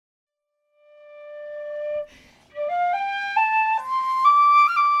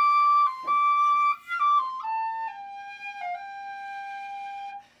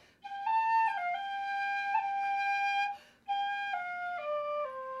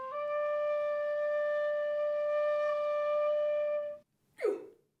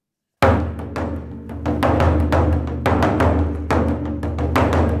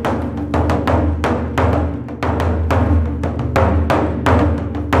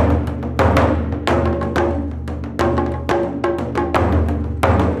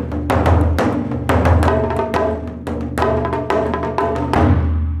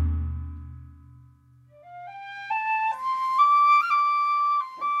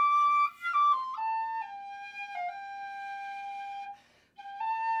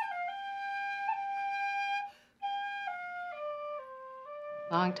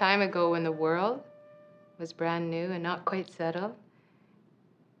Long time ago when the world was brand new and not quite settled,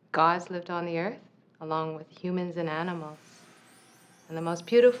 gods lived on the earth along with humans and animals. And the most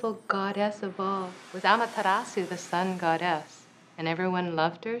beautiful goddess of all was Amaterasu, the sun goddess. And everyone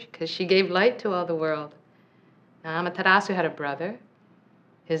loved her because she gave light to all the world. Now, Amaterasu had a brother.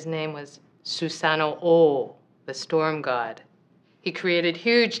 His name was Susanoo, the storm god. He created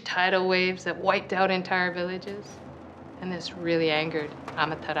huge tidal waves that wiped out entire villages. And this really angered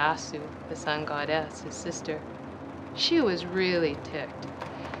Amaterasu, the sun goddess, his sister. She was really ticked.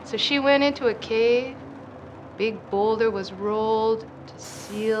 So she went into a cave. Big boulder was rolled to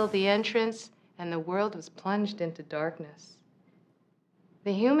seal the entrance, and the world was plunged into darkness.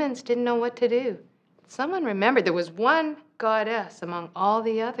 The humans didn't know what to do. Someone remembered there was one goddess among all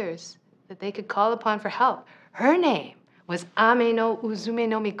the others that they could call upon for help. Her name was Ame no Uzume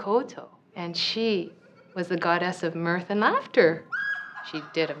no Mikoto, and she was the goddess of mirth and laughter. She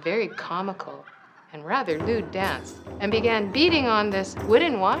did a very comical and rather lewd dance and began beating on this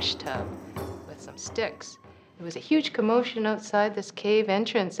wooden wash tub with some sticks. There was a huge commotion outside this cave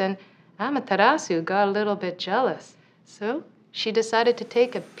entrance, and Amaterasu got a little bit jealous. So she decided to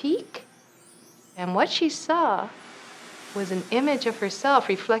take a peek, and what she saw was an image of herself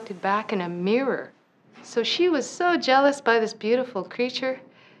reflected back in a mirror. So she was so jealous by this beautiful creature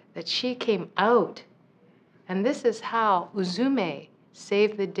that she came out. And this is how Uzume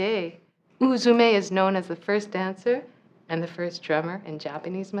saved the day. Uzume is known as the first dancer and the first drummer in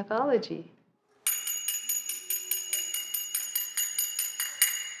Japanese mythology.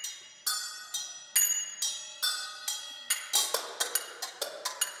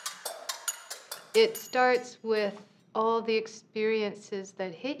 It starts with all the experiences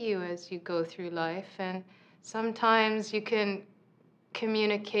that hit you as you go through life, and sometimes you can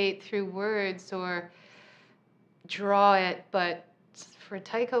communicate through words or draw it, but for a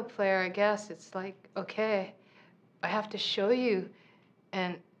taiko player, I guess it's like, okay, I have to show you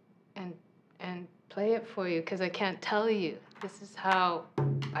and play it for you because I can't tell you. This is how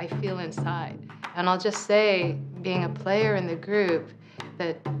I feel inside. And I'll just say, being a player in the group,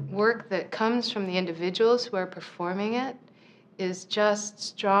 that work that comes from the individuals who are performing it is just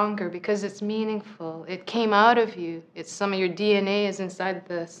stronger because it's meaningful. It came out of you. It's some of your DNA is inside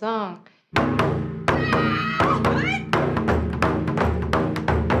the song.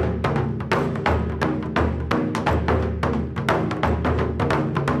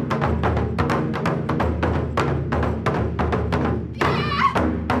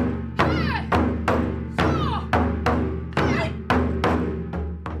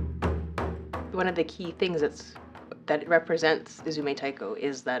 One of the key things that represents Uzume Taiko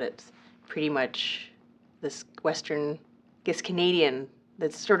is that it's pretty much this Western, Canadian,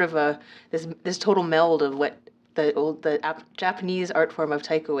 that's sort of this total meld of what the Japanese art form of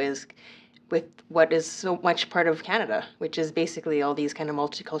Taiko is with what is so much part of Canada, which is basically all these kind of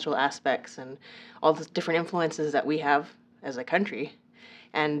multicultural aspects and all the different influences that we have as a country.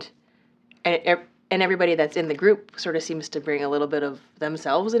 And everybody that's in the group sort of seems to bring a little bit of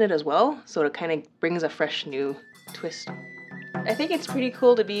themselves in it as well. So it kind of brings a fresh new twist. I think it's pretty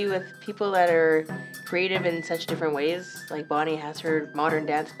cool to be with people that are creative in such different ways. Like Bonnie has her modern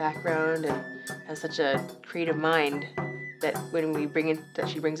dance background and has such a creative mind that when we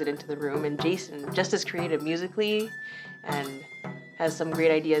she brings it into the room. And Jason, just as creative musically and has some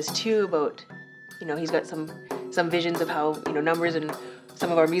great ideas too about, he's got some visions of how, numbers and some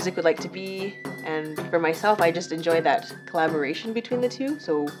of our music would like to be. And for myself, I just enjoy that collaboration between the two.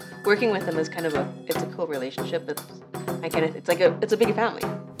 So working with them is kind of it's a cool relationship. It's a big family.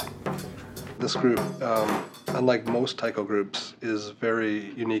 This group, unlike most taiko groups, is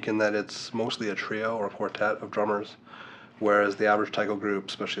very unique in that it's mostly a trio or a quartet of drummers, whereas the average taiko group,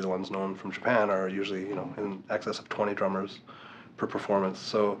 especially the ones known from Japan, are usually in excess of 20 drummers per performance.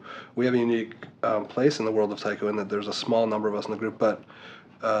 So we have a unique place in the world of taiko in that there's a small number of us in the group, but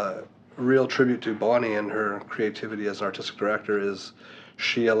real tribute to Bonnie and her creativity as an artistic director is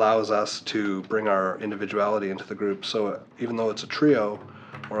she allows us to bring our individuality into the group. So even though it's a trio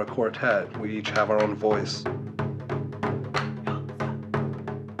or a quartet, we each have our own voice.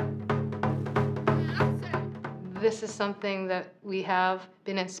 This is something that we have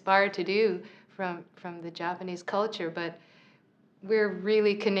been inspired to do from the Japanese culture, but we're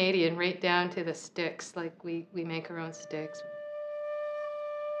really Canadian right down to the sticks. Like we make our own sticks.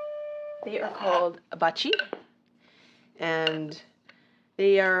 They are called abachi, and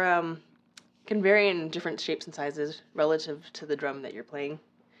they are can vary in different shapes and sizes relative to the drum that you're playing.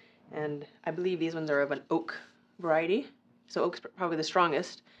 And I believe these ones are of an oak variety, so oak's probably the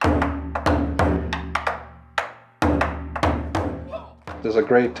strongest. There's a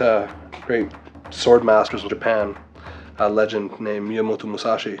great sword masters of Japan, a legend named Miyamoto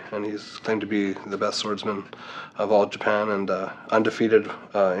Musashi, and he's claimed to be the best swordsman of all Japan and undefeated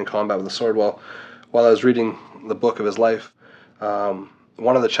in combat with a sword. Well, while I was reading the book of his life,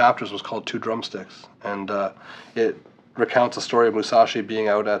 one of the chapters was called Two Drumsticks, and it recounts a story of Musashi being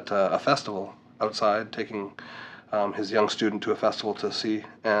out at a festival outside, taking his young student to a festival to see,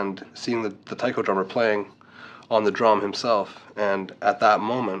 and seeing the taiko drummer playing on the drum himself. And at that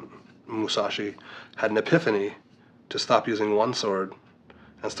moment, Musashi had an epiphany to stop using one sword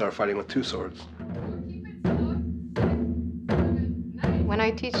and start fighting with two swords. When I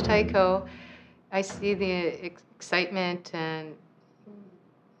teach taiko, I see the excitement and,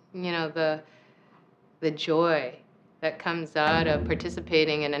 you know, the joy that comes out of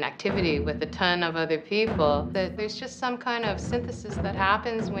participating in an activity with a ton of other people. That there's just some kind of synthesis that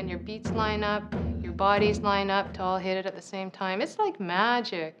happens when your beats line up, your bodies line up to all hit it at the same time. It's like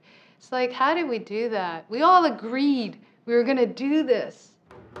magic. It's like, how did we do that? We all agreed we were gonna do this.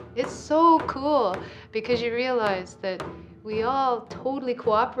 It's so cool because you realize that we all totally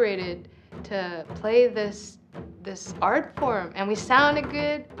cooperated to play this art form, and we sounded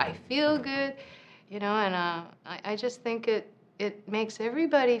good. I feel good, you know, and I just think it makes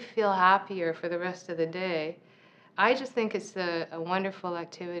everybody feel happier for the rest of the day. I just think it's a wonderful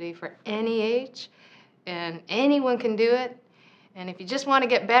activity for any age, and anyone can do it. And if you just want to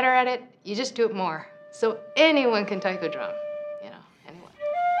get better at it, you just do it more. So anyone can taiko drum, you know, anyone.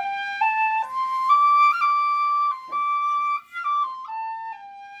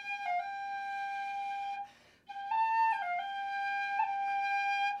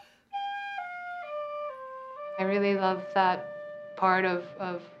 I really love that part of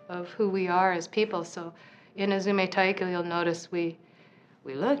who we are as people. So in Uzume taiko, you'll notice we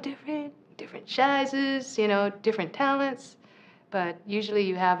look different sizes, you know, different talents, but usually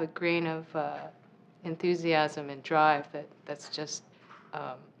you have a grain of enthusiasm and drive that's just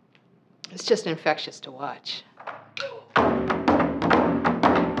it's just infectious to watch.